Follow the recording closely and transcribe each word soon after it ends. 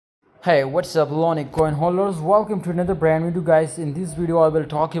Hey, what's up Lunc coin holders? Welcome to another brand video, guys. In this video I will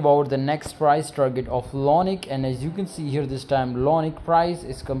talk about the next price target of Lunc, and as you can see here, this time Lunc price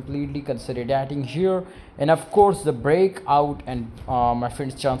is completely consolidating here, and of course the breakout and my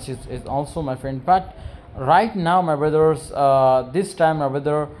friend's chances is also my friend. But right now my brothers, this time my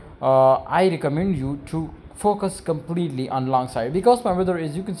brother, I recommend you to focus completely on long side, because my brother,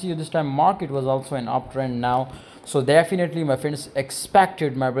 as you can see this time market was also an uptrend now. So definitely my friends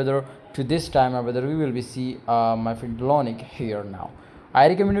expected my brother to this time my brother we will be see my friend Lunc here now. I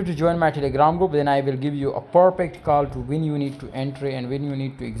recommend you to join my telegram group, then I will give you a perfect call to when you need to enter and when you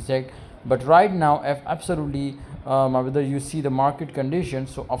need to exit. But right now, if absolutely my brother, you see the market condition,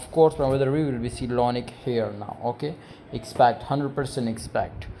 so of course my brother we will be see Lunc here now. Okay, expect 100%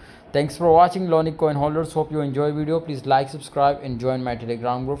 expect. Thanks for watching Lunc coin holders. Hope you enjoy video. Please like, subscribe and join my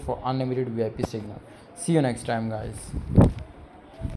telegram group for unlimited VIP signal. See you next time, guys.